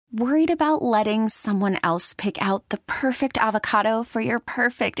Worried about letting someone else pick out the perfect avocado for your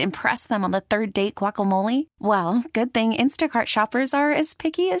perfect impress them on the third date guacamole? Well, good thing Instacart shoppers are as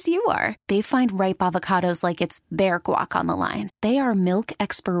picky as you are. They find ripe avocados like it's their guac on the line. They are milk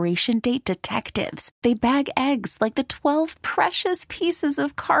expiration date detectives. They bag eggs like the 12 precious pieces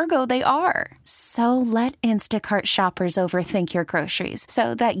of cargo they are. So let Instacart shoppers overthink your groceries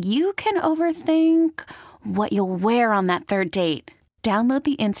so that you can overthink what you'll wear on that third date. Download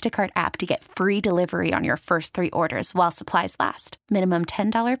the Instacart app to get free delivery on your first 3 orders while supplies last. Minimum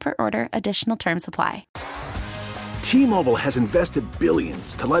 $10 per order. Additional terms apply. T-Mobile has invested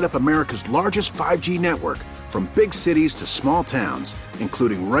billions to light up America's largest 5G network, from big cities to small towns,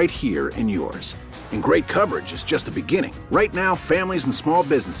 including right here in yours. And great coverage is just the beginning. Right now, families and small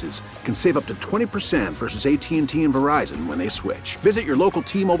businesses can save up to 20% versus AT&T and Verizon when they switch. Visit your local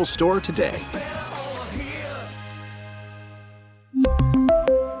T-Mobile store today.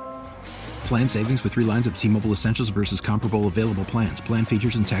 Plan savings with 3 lines of T-Mobile Essentials versus comparable available plans. Plan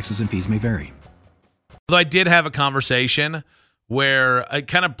features and taxes and fees may vary. Although I did have a conversation where it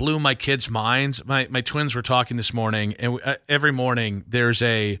kind of blew my kids' minds. My twins were talking this morning, and every morning there's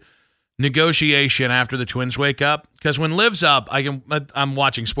a negotiation after the twins wake up. Because when Liv's up, I'm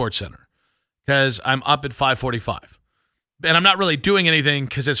watching SportsCenter because I'm up at 5:45. And I'm not really doing anything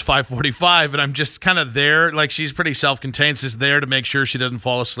because it's 5:45, and I'm just kind of there. Like, she's pretty self-contained, just there to make sure she doesn't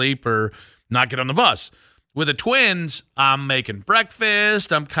fall asleep or not get on the bus. With the twins, I'm making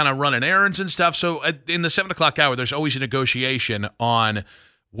breakfast. I'm kind of running errands and stuff. So in the 7 o'clock hour, there's always a negotiation on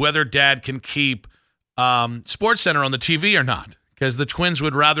whether Dad can keep SportsCenter on the TV or not, because the twins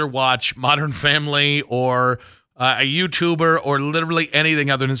would rather watch Modern Family or a YouTuber or literally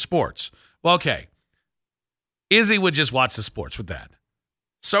anything other than sports. Well, okay. Izzy would just watch the sports with Dad.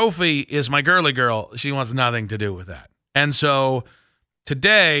 Sophie is my girly girl. She wants nothing to do with that. And so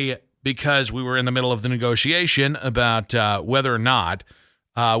today, because we were in the middle of the negotiation about whether or not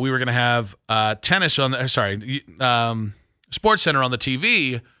we were going to have tennis on the, SportsCenter on the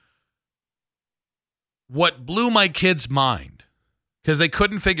TV, what blew my kids' mind, because they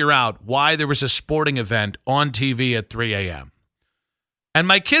couldn't figure out why there was a sporting event on TV at 3 a.m. And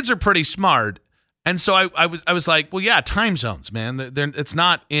my kids are pretty smart. And so I was like, well, yeah, time zones, man. They're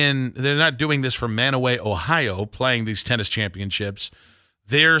not doing this from Manaway, Ohio, playing these tennis championships.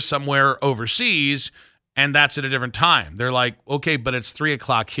 They're somewhere overseas, and that's at a different time. They're like, okay, but it's 3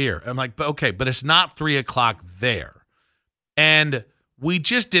 o'clock here. I'm like, okay, but it's not 3 o'clock there. And we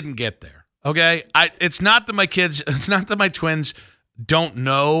just didn't get there. Okay. It's not that my twins don't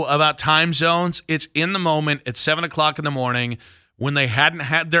know about time zones. It's in the moment. It's 7 o'clock in the morning when they hadn't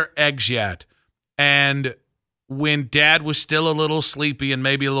had their eggs yet. And when Dad was still a little sleepy and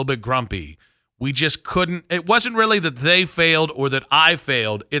maybe a little bit grumpy, we just couldn't. It wasn't really that they failed or that I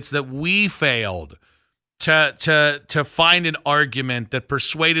failed. It's that we failed to find an argument that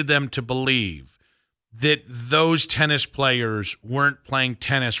persuaded them to believe that those tennis players weren't playing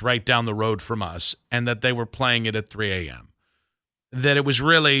tennis right down the road from us and that they were playing it at 3 a.m. That it was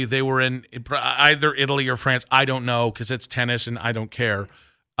really, they were in either Italy or France. I don't know, because it's tennis and I don't care.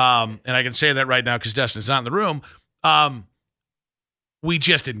 And I can say that right now because Dustin's not in the room. We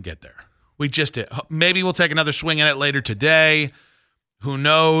just didn't get there. We just did. Maybe we'll take another swing at it later today. Who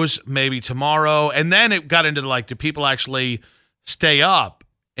knows? Maybe tomorrow. And then it got into do people actually stay up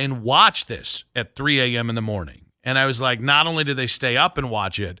and watch this at 3 a.m. in the morning? And I was like, not only do they stay up and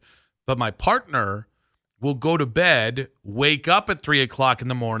watch it, but my partner will go to bed, wake up at 3 o'clock in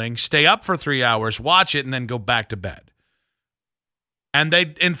the morning, stay up for 3 hours, watch it, and then go back to bed. And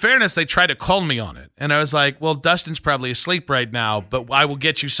they, in fairness, they tried to call me on it. And I was like, well, Dustin's probably asleep right now, but I will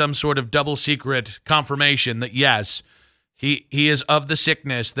get you some sort of double secret confirmation that, yes, he is of the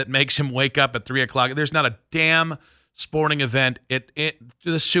sickness that makes him wake up at 3 o'clock. There's not a damn sporting event at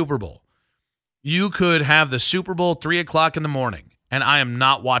the Super Bowl. You could have the Super Bowl 3 o'clock in the morning, and I am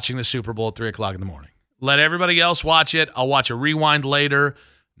not watching the Super Bowl at 3 o'clock in the morning. Let everybody else watch it. I'll watch a rewind later.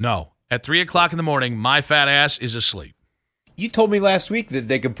 No. At 3 o'clock in the morning, my fat ass is asleep. You told me last week that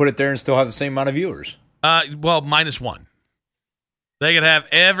they could put it there and still have the same amount of viewers. Well, -1. They could have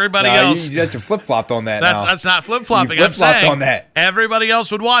everybody else. That's a flip-flopped on that. That's not flip-flopping. You flip-flopped on that. Everybody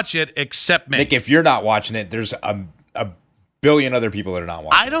else would watch it except me. Nick, if you're not watching it, there's a billion other people that are not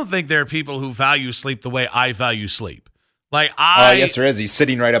watching it. I don't think there are people who value sleep the way I value sleep. Yes, there is. He's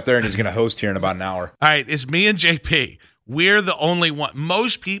sitting right up there and he's going to host here in about an hour. All right, it's me and JP. We're the only one.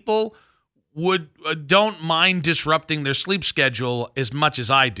 Most people don't mind disrupting their sleep schedule as much as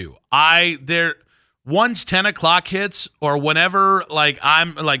I do. Once 10 o'clock hits or whenever,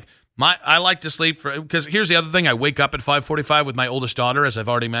 I like to sleep because here's the other thing. I wake up at 5:45 with my oldest daughter, as I've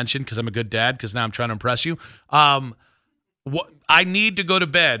already mentioned, because I'm a good dad, because now I'm trying to impress you. I need to go to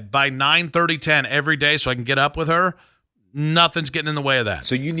bed by 9:30, 10 every day so I can get up with her. Nothing's getting in the way of that.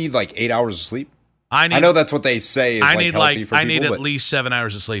 So you need like 8 hours of sleep? I need, know that's what they say is healthy for people. I need at least 7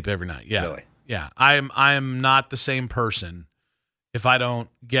 hours of sleep every night. Yeah. Really? Yeah. I am not the same person if I don't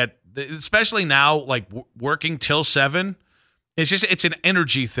get, especially now, like working till 7. It's an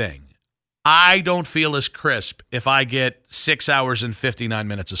energy thing. I don't feel as crisp if I get 6 hours and 59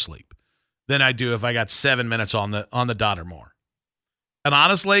 minutes of sleep than I do if I got 7 minutes on the dot or more. And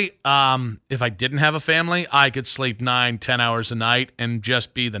honestly, if I didn't have a family, I could sleep 9-10 hours a night and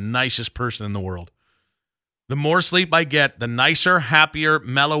just be the nicest person in the world. The more sleep I get, the nicer, happier,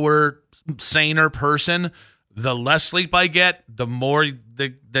 mellower, saner person. The less sleep I get, the more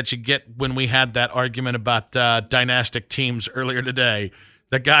that you get when we had that argument about dynastic teams earlier today.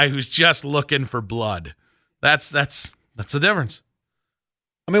 The guy who's just looking for blood. That's the difference.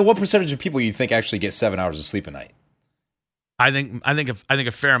 I mean, what percentage of people you think actually get 7 hours of sleep a night? I think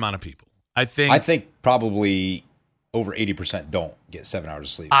a fair amount of people. I think probably over 80% don't get 7 hours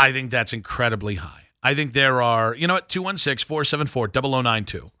of sleep. I think that's incredibly high. I think there are,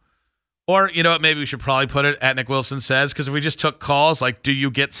 216-474-0092. Or, maybe we should probably put it at Nick Wilson Says, because if we just took calls, like, do you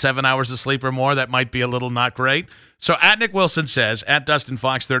get 7 hours of sleep or more, that might be a little not great. So at Nick Wilson Says, at Dustin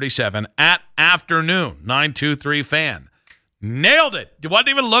Fox 37, at afternoon 923 fan. Nailed it. You wasn't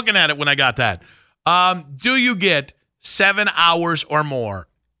even looking at it when I got that. Do you get 7 hours or more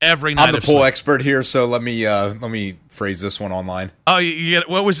every night? I'm the pool expert here, so let me phrase this one online. Oh, you get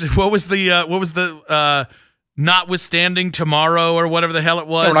what was the notwithstanding tomorrow or whatever the hell it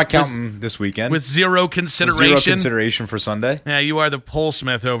was? No, we're not counting this weekend. With zero consideration. Zero consideration for Sunday. Yeah, you are the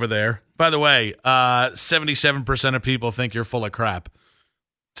pollsmith over there. By the way, 77% of people think you're full of crap.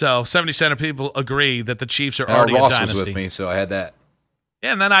 So 70% of people agree that the Chiefs are already Ross a dynasty. was with me, so I had that.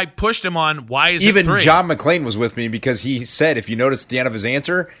 Yeah, and then I pushed him on why is Even it 3? John McClain was with me because he said, if you notice at the end of his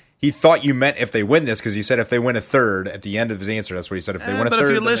answer, he thought you meant if they win this, because he said if they win a third at the end of his answer. That's what he said. If they win a third.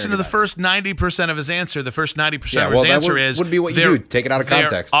 But if you listen to the first 90% of his answer, the first 90% of his answer would be what you do. Take it out of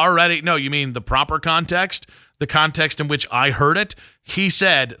context. No, you mean the proper context, the context in which I heard it. He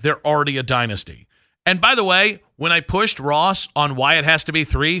said they're already a dynasty. And by the way, when I pushed Ross on why it has to be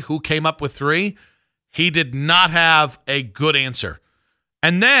 3, who came up with 3, he did not have a good answer.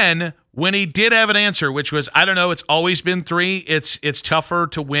 And then when he did have an answer, which was, I don't know, it's always been 3. It's tougher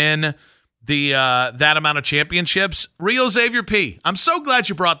to win the that amount of championships. Real Xavier P. I'm so glad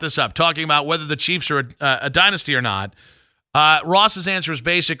you brought this up, talking about whether the Chiefs are a dynasty or not. Ross's answer is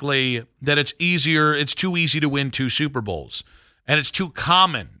basically that it's too easy to win 2 Super Bowls. And it's too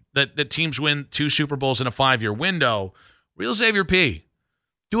common that teams win 2 Super Bowls in a 5-year window. Real Xavier P.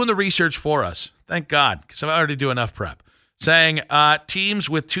 doing the research for us. Thank God, because I already do enough prep. Saying teams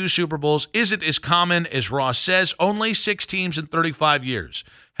with 2 Super Bowls isn't as common as Ross says. Only 6 teams in 35 years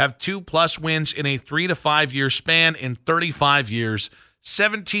have 2+ wins in a 3 to 5 year span in 35 years.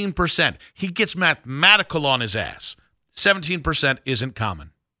 17%. He gets mathematical on his ass. 17% isn't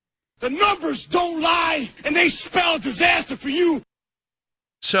common. The numbers don't lie, and they spell disaster for you.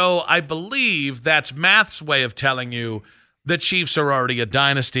 So I believe that's math's way of telling you the Chiefs are already a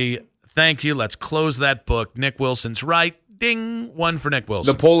dynasty. Thank you. Let's close that book. Nick Wilson's right. Ding. 1 for Nick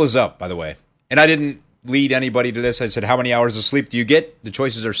Wilson. The poll is up, by the way. And I didn't lead anybody to this. I said, how many hours of sleep do you get? The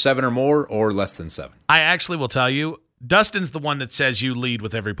choices are 7 or more or less than 7. I actually will tell you, Dustin's the one that says you lead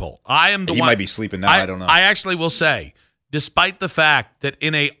with every poll. I am the one. He might be sleeping now. I don't know. I actually will say, despite the fact that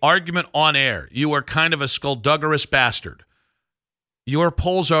in a argument on air, you are kind of a skullduggerous bastard, your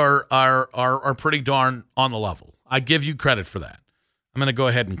polls are pretty darn on the level. I give you credit for that. I'm going to go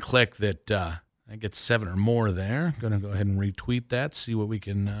ahead and click that I get 7 or more there. I'm going to go ahead and retweet that, see what we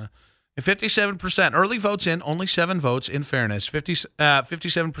can 57%. Early votes in, only 7 votes, in fairness.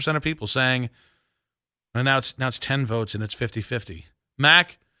 57% of people saying, and now it's 10 votes, and it's 50-50.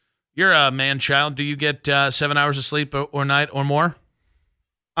 Mac, you're a man-child. Do you get 7 hours of sleep or night or more?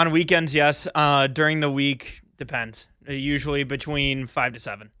 On weekends, yes. During the week, depends. Usually between 5 to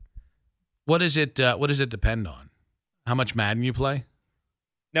 7. What does it depend on? How much Madden you play?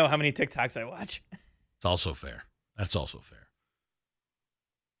 No, how many TikToks I watch. It's also fair. That's also fair.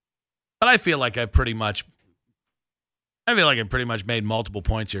 But I feel like I pretty much made multiple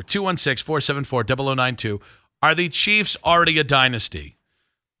points here. 216-474-0092. Are the Chiefs already a dynasty?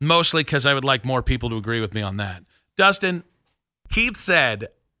 Mostly because I would like more people to agree with me on that. Dustin, Keith said,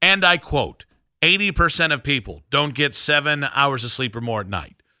 and I quote, 80% of people don't get 7 hours of sleep or more at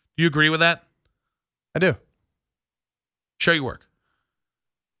night. Do you agree with that? I do. Show your work.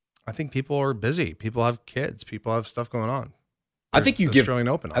 I think people are busy. People have kids. People have stuff going on. I think you give Australian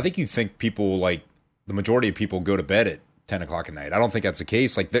Open. I think you think people like the majority of people go to bed at 10 o'clock at night. I don't think that's the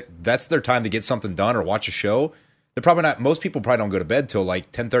case. Like that's their time to get something done or watch a show. They're probably not. Most people probably don't go to bed till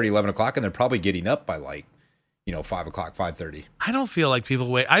like 10:30, 11 o'clock, and they're probably getting up by like 5 o'clock, 5:30. I don't feel like people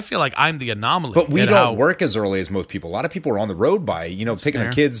wait. I feel like I'm the anomaly. But we don't work as early as most people. A lot of people are on the road by taking fair.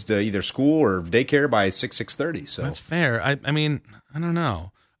 their kids to either school or daycare by 6:30. So that's fair. I mean, I don't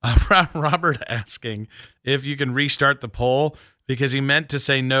know. Robert asking if you can restart the poll because he meant to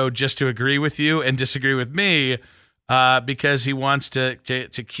say no just to agree with you and disagree with me because he wants to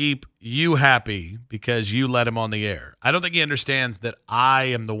keep you happy because you let him on the air. I don't think he understands that I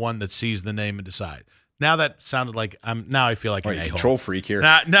am the one that sees the name and decides. Now that sounded like now I feel like an a-hole. Control freak here.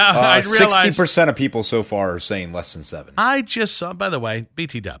 I realized 60% of people so far are saying less than 7. I just saw, by the way,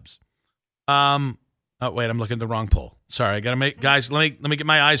 BT Dubs. Oh wait, I'm looking at the wrong poll. Sorry, I gotta make guys. Let me get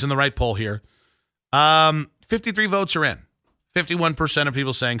my eyes on the right poll here. 53 votes are in. 51% of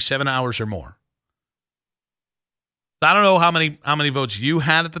people saying 7 hours or more. I don't know how many votes you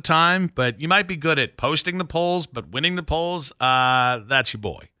had at the time, but you might be good at posting the polls, but winning the polls, that's your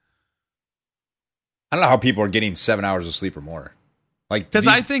boy. I don't know how people are getting 7 hours of sleep or more. Like because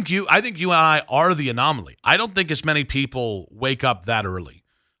I think you and I are the anomaly. I don't think as many people wake up that early.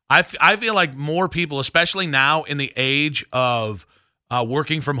 I feel like more people, especially now in the age of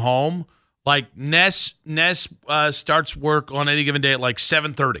working from home, like Ness starts work on any given day at like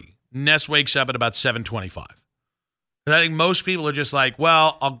 7:30. Ness wakes up at about 7:25. I think most people are just like,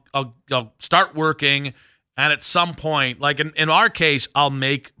 well, I'll start working, and at some point, like in our case, I'll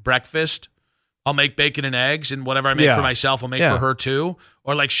make breakfast. I'll make bacon and eggs, and whatever I make for myself, I'll make for her too.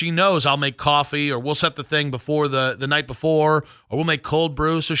 Or like she knows I'll make coffee, or we'll set the thing before the night before, or we'll make cold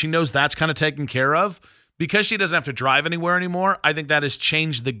brew, so she knows that's kind of taken care of. Because she doesn't have to drive anywhere anymore, I think that has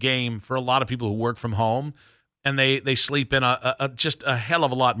changed the game for a lot of people who work from home, and they sleep in just a hell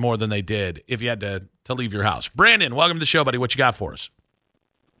of a lot more than they did if you had to leave your house. Brandon, welcome to the show, buddy. What you got for us?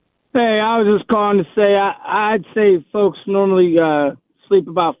 Hey, I was just calling to say I'd say folks normally sleep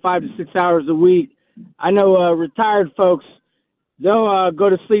about 5 to 6 hours a week. I know retired folks, they'll go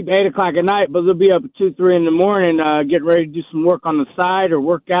to sleep 8 o'clock at night, but they'll be up at 2, 3 in the morning getting ready to do some work on the side or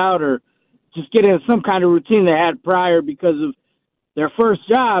work out or just get in some kind of routine they had prior because of their first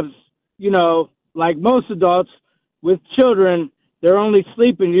jobs. Like most adults with children, they're only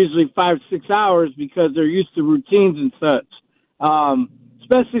sleeping usually 5 to 6 hours because they're used to routines and such.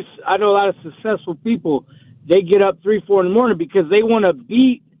 Especially, I know a lot of successful people, they get up 3, 4 in the morning because they want to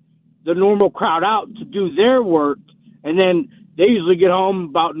beat the normal crowd out to do their work, and then they usually get home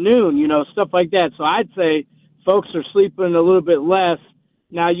about noon, stuff like that. So I'd say folks are sleeping a little bit less.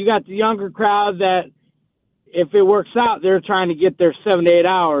 Now, you got the younger crowd that, if it works out, they're trying to get their 7 to 8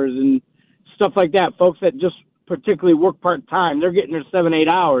 hours and stuff like that. Folks that just particularly work part-time, they're getting their 7, 8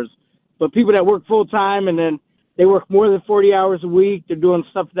 hours. But people that work full-time and then they work more than 40 hours a week, they're doing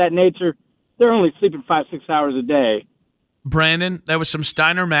stuff of that nature, they're only sleeping 5, 6 hours a day. Brandon, that was some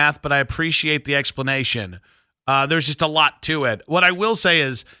Steiner math, but I appreciate the explanation. There's just a lot to it. What I will say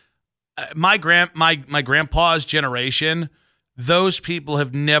is my grandpa's generation, those people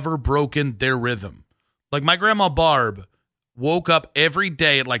have never broken their rhythm. Like my grandma Barb woke up every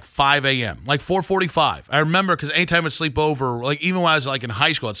day at like 5 a.m., like 4:45. I remember because anytime I'd sleep over, like even when I was like in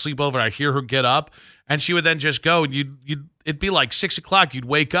high school, I'd sleep over and I'd hear her get up and she would then just go and it'd be like 6 o'clock. You'd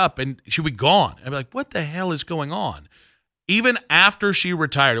wake up and she would be gone. I'd be like, what the hell is going on? Even after she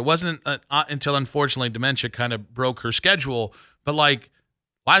retired, it wasn't until unfortunately dementia kind of broke her schedule. But like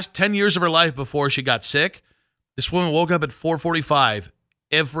last 10 years of her life before she got sick, this woman woke up at 4:45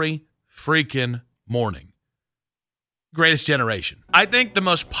 every freaking morning. Greatest generation. I think the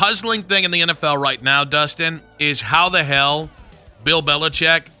most puzzling thing in the NFL right now, Dustin, is how the hell Bill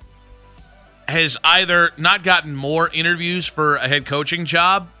Belichick has either not gotten more interviews for a head coaching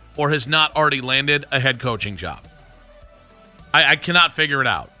job or has not already landed a head coaching job. I cannot figure it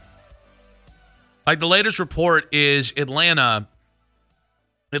out. Like the latest report is Atlanta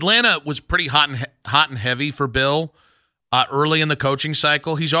was pretty hot and heavy for Bill early in the coaching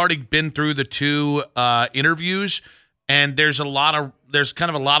cycle. He's already been through the 2 interviews, and there's kind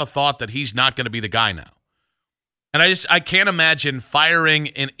of a lot of thought that he's not going to be the guy now. And I can't imagine firing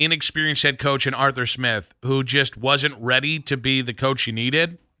an inexperienced head coach in Arthur Smith who just wasn't ready to be the coach you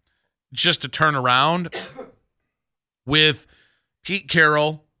needed, just to turn around with Pete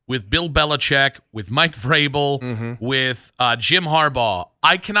Carroll, with Bill Belichick, with Mike Vrabel, with Jim Harbaugh.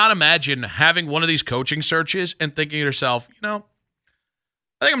 I cannot imagine having one of these coaching searches and thinking to yourself,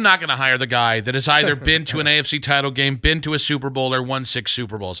 I think I'm not going to hire the guy that has either been to an AFC title game, been to a Super Bowl, or won 6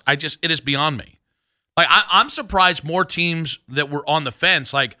 Super Bowls. It is beyond me. Like, I'm surprised more teams that were on the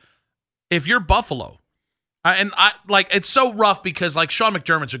fence. Like, if you're Buffalo, it's so rough because, like, Sean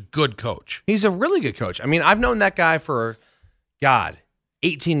McDermott's a good coach. He's a really good coach. I mean, I've known that guy for,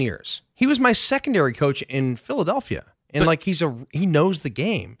 18 years. He was my secondary coach in Philadelphia. And, he knows the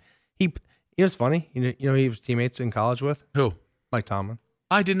game. It's funny. You know, he was teammates in college with? Who? Mike Tomlin.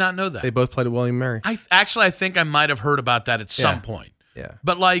 I did not know that. They both played at William & Mary. I think I might have heard about that at some point. Yeah.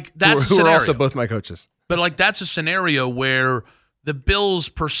 But, like, that's a who scenario. are also both my coaches. But, like, that's a scenario where the Bills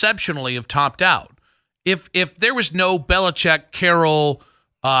perceptionally have topped out. If there was no Belichick, Carroll,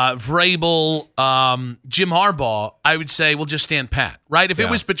 Vrabel, Jim Harbaugh, I would say we'll just stand pat, right? If it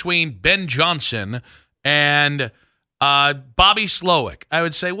was between Ben Johnson and Bobby Slowick, I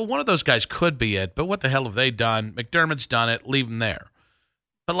would say, well, one of those guys could be it, but what the hell have they done? McDermott's done it. Leave him there.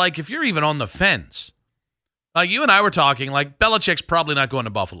 But, like, if you're even on the fence, like you and I were talking, like, Belichick's probably not going to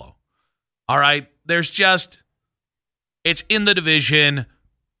Buffalo. All right? It's in the division.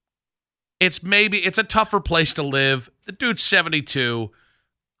 It's a tougher place to live. The dude's 72.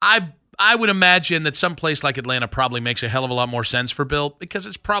 I would imagine that some place like Atlanta probably makes a hell of a lot more sense for Bill because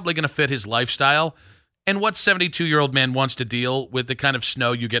it's probably going to fit his lifestyle and what 72-year-old man wants to deal with the kind of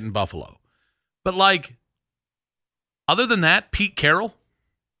snow you get in Buffalo. But, like, other than that, Pete Carroll?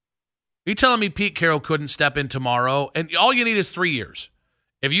 Are you telling me Pete Carroll couldn't step in tomorrow? And all you need is 3 years.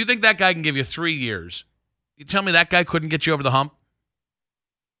 If you think that guy can give you 3 years, you tell me that guy couldn't get you over the hump?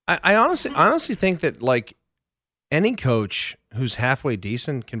 I honestly think that, like, any coach who's halfway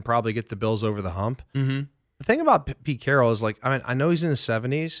decent can probably get the Bills over the hump. Mm-hmm. The thing about Pete Carroll is, like, I mean, I know he's in his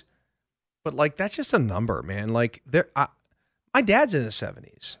 70s, but, like, that's just a number, man. Like, my dad's in his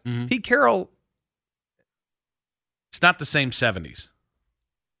 70s. Mm-hmm. Pete Carroll. It's not the same 70s.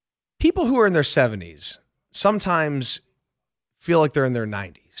 People who are in their 70s sometimes feel like they're in their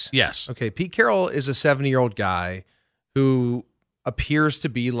 90s. Yes. Okay, Pete Carroll is a 70-year-old guy who appears to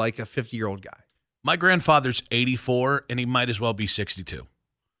be like a 50-year-old guy. My grandfather's 84, and he might as well be 62.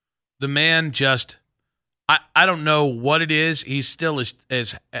 The man just, I don't know what it is. He's still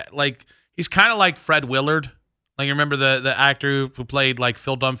as like, he's kind of like Fred Willard. Like, you remember the actor who played, like,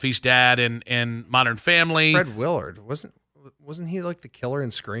 Phil Dunphy's dad in Modern Family? Fred Willard. Wasn't he like the killer in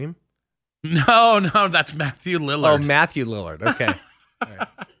Scream? No, that's Matthew Lillard. Oh, Matthew Lillard. Okay. All right.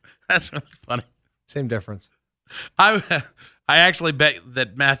 That's really funny. Same difference. I actually bet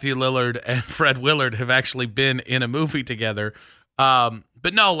that Matthew Lillard and Fred Willard have actually been in a movie together.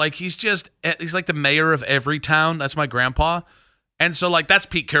 But no, like, he's like the mayor of every town. That's my grandpa. And so, like, that's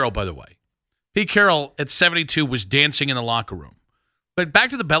Pete Carroll, by the way. Pete Carroll at 72 was dancing in the locker room. But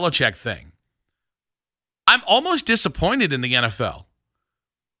back to the Belichick thing. I'm almost disappointed in the NFL.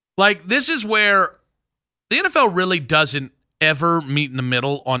 Like, this is where the NFL really doesn't ever meet in the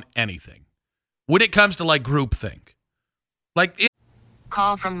middle on anything when it comes to, like, groupthink. Like,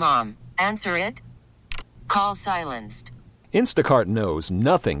 Call from mom. Answer it. Call silenced. Instacart knows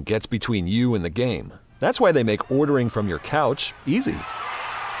nothing gets between you and the game. That's why they make ordering from your couch easy.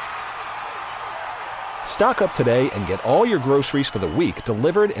 Stock up today and get all your groceries for the week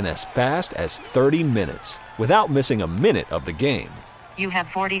delivered in as fast as 30 minutes without missing a minute of the game. You have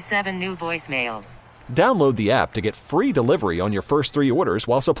 47 new voicemails. Download the app to get free delivery on your first 3 orders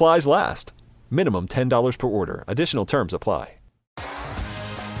while supplies last. Minimum $10 per order. Additional terms apply.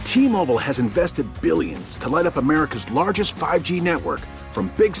 T-Mobile has invested billions to light up America's largest 5G network, from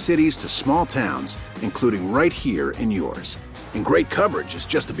big cities to small towns, including right here in yours. And great coverage is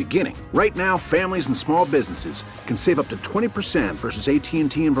just the beginning. Right now, families and small businesses can save up to 20% versus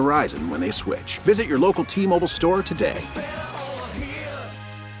AT&T and Verizon when they switch. Visit your local T-Mobile store today.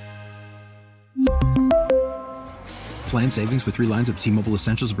 Plan savings with 3 lines of T-Mobile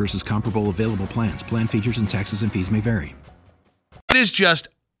Essentials versus comparable available plans. Plan features and taxes and fees may vary. It is just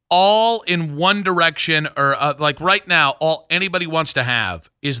all in one direction, or like right now, all anybody wants to have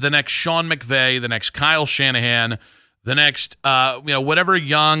is the next Sean McVay, the next Kyle Shanahan, the next, whatever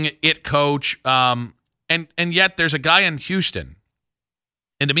young it coach. And yet there's a guy in Houston,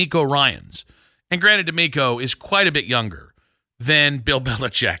 and DeMeco Ryans. And granted, DeMeco is quite a bit younger than Bill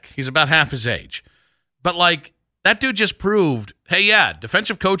Belichick. He's about half his age. But, like, that dude just proved, hey, yeah,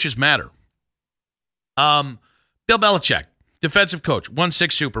 defensive coaches matter. Bill Belichick, defensive coach, won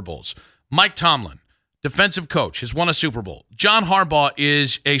 6 Super Bowls. Mike Tomlin, defensive coach, has won a Super Bowl. John Harbaugh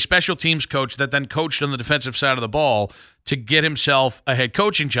is a special teams coach that then coached on the defensive side of the ball to get himself a head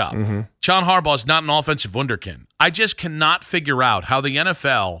coaching job. Mm-hmm. John Harbaugh is not an offensive wunderkind. I just cannot figure out how the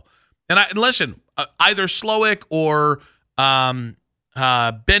NFL, and listen, either Slowick or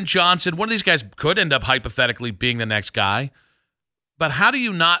Ben Johnson, one of these guys could end up hypothetically being the next guy. But how do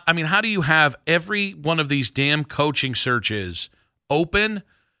you have every one of these damn coaching searches open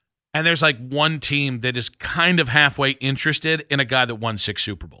and there's like one team that is kind of halfway interested in a guy that won 6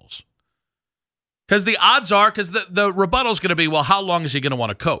 Super Bowls? Because the odds are, because the rebuttal is going to be, well, how long is he going to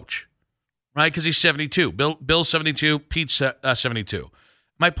want to coach? Right? Because he's 72. Bill's 72. Pete's 72.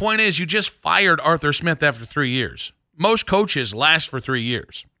 My point is, you just fired Arthur Smith after 3 years. Most coaches last for 3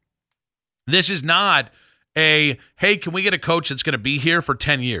 years. This is not hey, can we get a coach that's going to be here for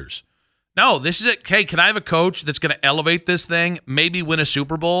 10 years? No, this is hey, can I have a coach that's going to elevate this thing, maybe win a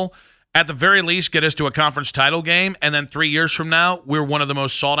Super Bowl, at the very least get us to a conference title game, and then 3 years from now, we're one of the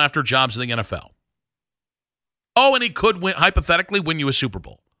most sought-after jobs in the NFL. Oh, and he could hypothetically win you a Super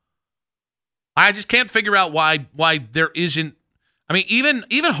Bowl. I just can't figure out why there isn't. I mean, even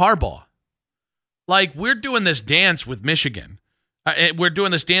Harbaugh. Like, we're doing this dance with Michigan. We're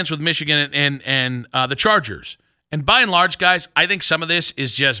doing this dance with Michigan and the Chargers. And by and large, guys, I think some of this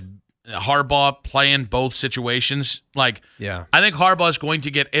is just Harbaugh playing both situations. Like, yeah. I think Harbaugh is going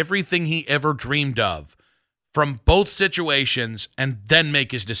to get everything he ever dreamed of from both situations and then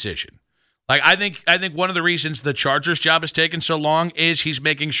make his decision. Like, I think one of the reasons the Chargers job has taken so long is he's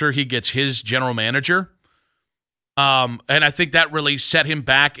making sure he gets his general manager. And I think that really set him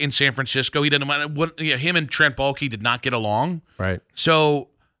back in San Francisco. He didn't want him and Trent Baalke did not get along. Right. So,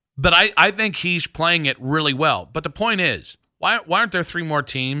 but I think he's playing it really well. But the point is, why aren't there 3 more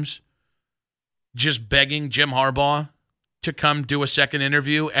teams just begging Jim Harbaugh to come do a second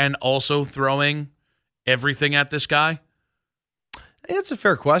interview and also throwing everything at this guy? I think that's a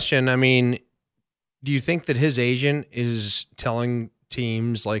fair question. I mean, do you think that his agent is telling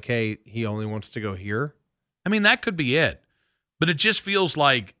teams like, hey, he only wants to go here? I mean, that could be it. But it just feels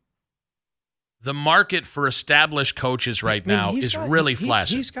like the market for established coaches right now is really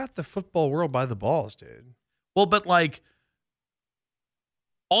flaccid. He's got the football world by the balls, dude. Well, but like,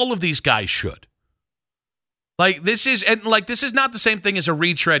 all of these guys should. Like, this is not the same thing as a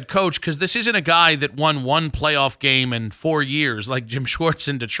retread coach, because this isn't a guy that won 1 playoff game in 4 years like Jim Schwartz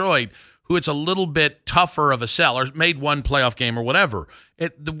in Detroit, who it's a little bit tougher of a sell, or made 1 playoff game or whatever.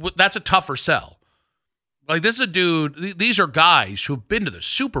 That's a tougher sell. Like, this is a dude, these are guys who've been to the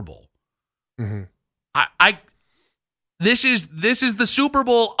Super Bowl. Mm-hmm. This is the Super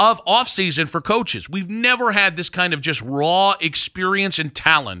Bowl of offseason for coaches. We've never had this kind of just raw experience and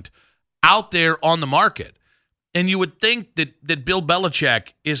talent out there on the market. And you would think that Bill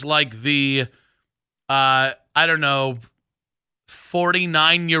Belichick is like the,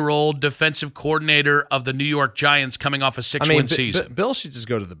 49-year-old defensive coordinator of the New York Giants coming off a 6-win season. Bill should just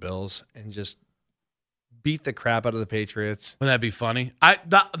go to the Bills and just beat the crap out of the Patriots. Wouldn't that be funny?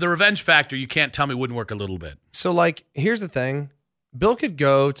 The revenge factor, you can't tell me wouldn't work a little bit. So, like, here's the thing. Bill could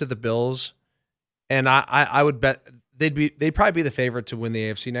go to the Bills, and I would bet they'd probably be the favorite to win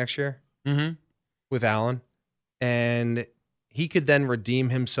the AFC next year with Allen. And he could then redeem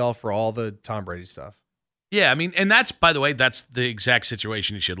himself for all the Tom Brady stuff. Yeah, I mean, and that's, by the way, that's the exact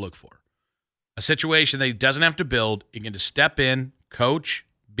situation he should look for. A situation that he doesn't have to build. He can just step in, coach,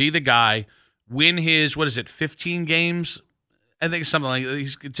 be the guy, win his, 15 games? I think something like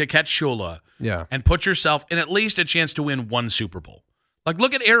that, to catch Shula. Yeah. And put yourself in at least a chance to win 1 Super Bowl. Like,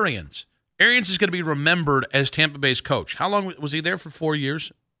 look at Arians. Arians is going to be remembered as Tampa Bay's coach. How long was he there? For 4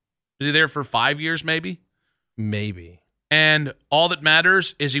 years? Was he there for 5 years, maybe? Maybe. And all that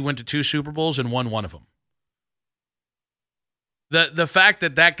matters is he went to 2 Super Bowls and won 1 of them. The fact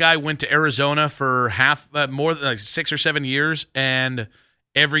that guy went to Arizona for more than 6 or 7 years, and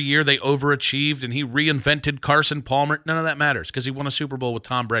every year they overachieved, and he reinvented Carson Palmer, none of that matters because he won a Super Bowl with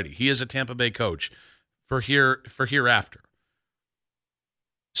Tom Brady. He is a Tampa Bay coach for hereafter.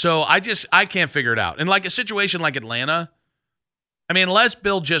 So I can't figure it out. And like a situation like Atlanta, I mean, unless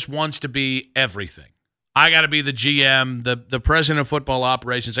Bill just wants to be everything. I got to be the GM, the president of football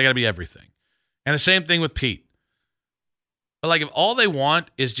operations. I got to be everything. And the same thing with Pete. But like, if all they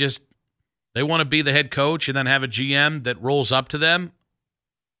want is just they want to be the head coach and then have a GM that rolls up to them,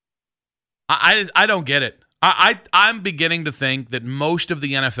 I don't get it. I'm beginning to think that most of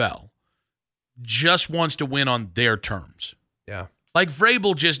the NFL just wants to win on their terms. Yeah. Like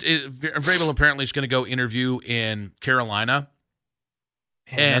Vrabel apparently is going to go interview in Carolina.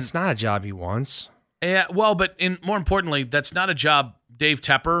 And that's not a job he wants. Yeah, well, but more importantly, that's not a job Dave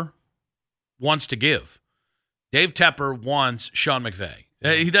Tepper wants to give. Dave Tepper wants Sean McVay.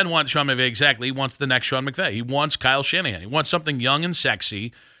 Yeah. He doesn't want Sean McVay exactly. He wants the next Sean McVay. He wants Kyle Shanahan. He wants something young and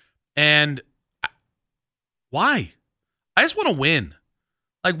sexy. And why? I just want to win.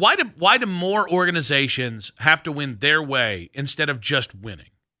 Like, why do more organizations have to win their way instead of just winning?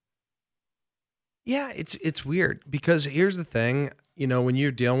 Yeah, it's weird because here's the thing, when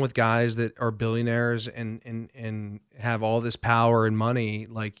you're dealing with guys that are billionaires and have all this power and money,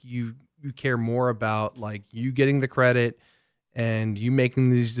 like you care more about like you getting the credit and you making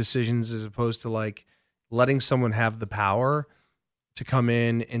these decisions as opposed to like letting someone have the power to come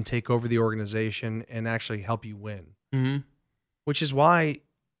in and take over the organization and actually help you win. Mm-hmm. Which is why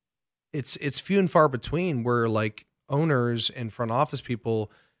it's few and far between where like owners and front office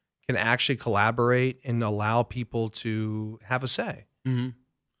people can actually collaborate and allow people to have a say. Mm-hmm.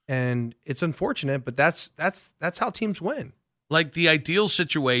 And it's unfortunate, but that's how teams win. Like the ideal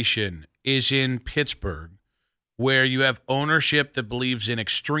situation is in Pittsburgh, where you have ownership that believes in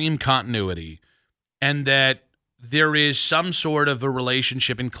extreme continuity and that there is some sort of a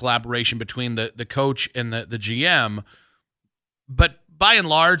relationship and collaboration between the coach and the GM. But by and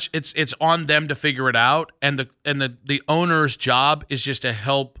large, it's on them to figure it out. And the owner's job is just to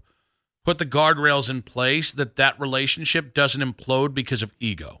help put the guardrails in place that relationship doesn't implode because of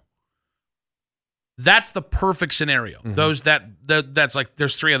ego. That's the perfect scenario. Mm-hmm. That's like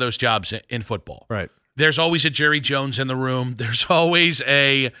there's 3 of those jobs in football. Right. There's always a Jerry Jones in the room. There's always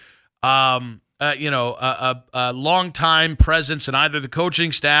a long-time presence in either the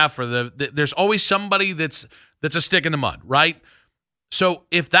coaching staff or there's always somebody that's a stick in the mud, right? So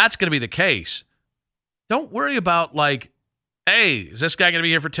if that's going to be the case, don't worry about like, hey, is this guy going to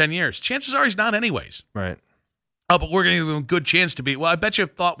be here for 10 years? Chances are he's not anyways. Right. Oh, but we're going to give him a good chance to be. Well, I bet you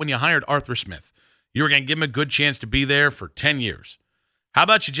thought when you hired Arthur Smith, you were going to give him a good chance to be there for 10 years. How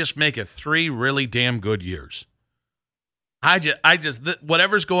about you just make it 3 really damn good years? I just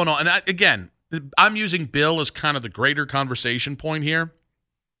whatever's going on. And again, I'm using Bill as kind of the greater conversation point here.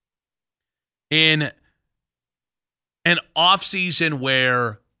 In an offseason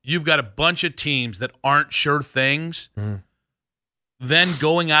where you've got a bunch of teams that aren't sure things, then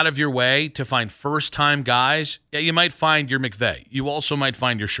going out of your way to find first-time guys, yeah, you might find your McVay. You also might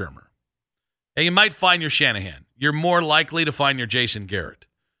find your Shermer. And you might find your Shanahan. You're more likely to find your Jason Garrett.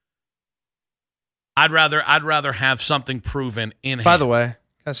 I'd rather have something proven in hand. By the way,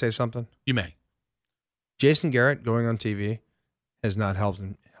 can I say something? You may. Jason Garrett going on TV has not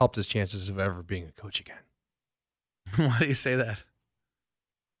helped his chances of ever being a coach again. Why do you say that?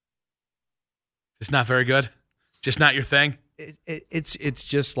 It's not very good? Just not your thing? It's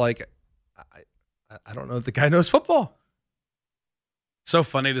just like, I don't know if the guy knows football. So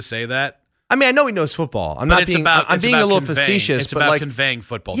funny to say that. I mean, I know he knows football. I'm being a little facetious. It's but about like, conveying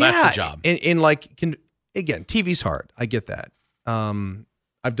football. Yeah, that's the job. And again, TV's hard. I get that.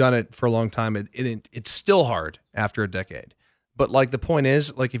 I've done it for a long time. It's still hard after a decade. But like the point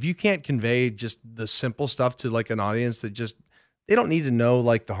is, like if you can't convey just the simple stuff to like an audience that just they don't need to know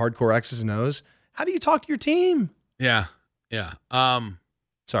like the hardcore X's and O's. How do you talk to your team? Yeah.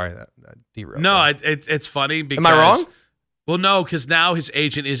 Sorry, that derailed. No, it's funny because. Am I wrong? Well, no, because now his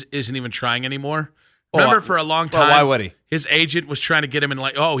agent isn't even trying anymore. Remember, for a long time, why would he? His agent was trying to get him in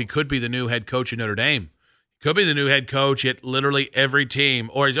like, oh, he could be the new head coach at Notre Dame. Could be the new head coach at literally every team.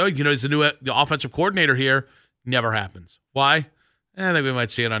 Or, he's the new offensive coordinator here. Never happens. Why? I think we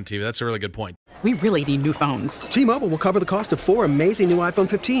might see it on TV. That's a really good point. We really need new phones. T-Mobile will cover the cost of 4 amazing new iPhone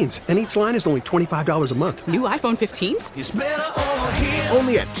 15s, and each line is only $25 a month. New iPhone 15s? It's better over here.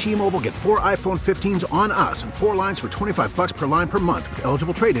 Only at T-Mobile, get 4 iPhone 15s on us and 4 lines for $25 per line per month with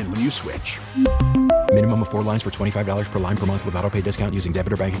eligible trade-in when you switch. Minimum of 4 lines for $25 per line per month with autopay discount using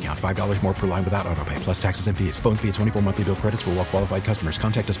debit or bank account. $5 more per line without autopay, plus taxes and fees. Phone fee at 24 monthly bill credits for well-qualified customers.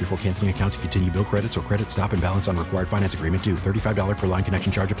 Contact us before canceling account to continue bill credits or credit stop and balance on required finance agreement due. $35 per line connection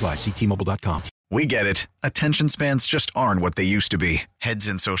charge applies. See T-Mobile.com. We get it. Attention spans just aren't what they used to be. Heads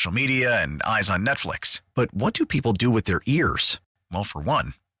in social media and eyes on Netflix. But what do people do with their ears? Well, for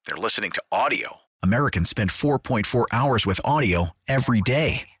one, they're listening to audio. Americans spend 4.4 hours with audio every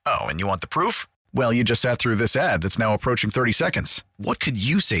day. Oh, and you want the proof? Well, you just sat through this ad that's now approaching 30 seconds. What could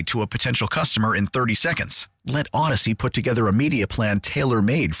you say to a potential customer in 30 seconds? Let Odyssey put together a media plan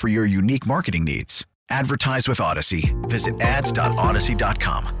tailor-made for your unique marketing needs. Advertise with Odyssey. Visit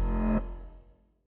ads.odyssey.com.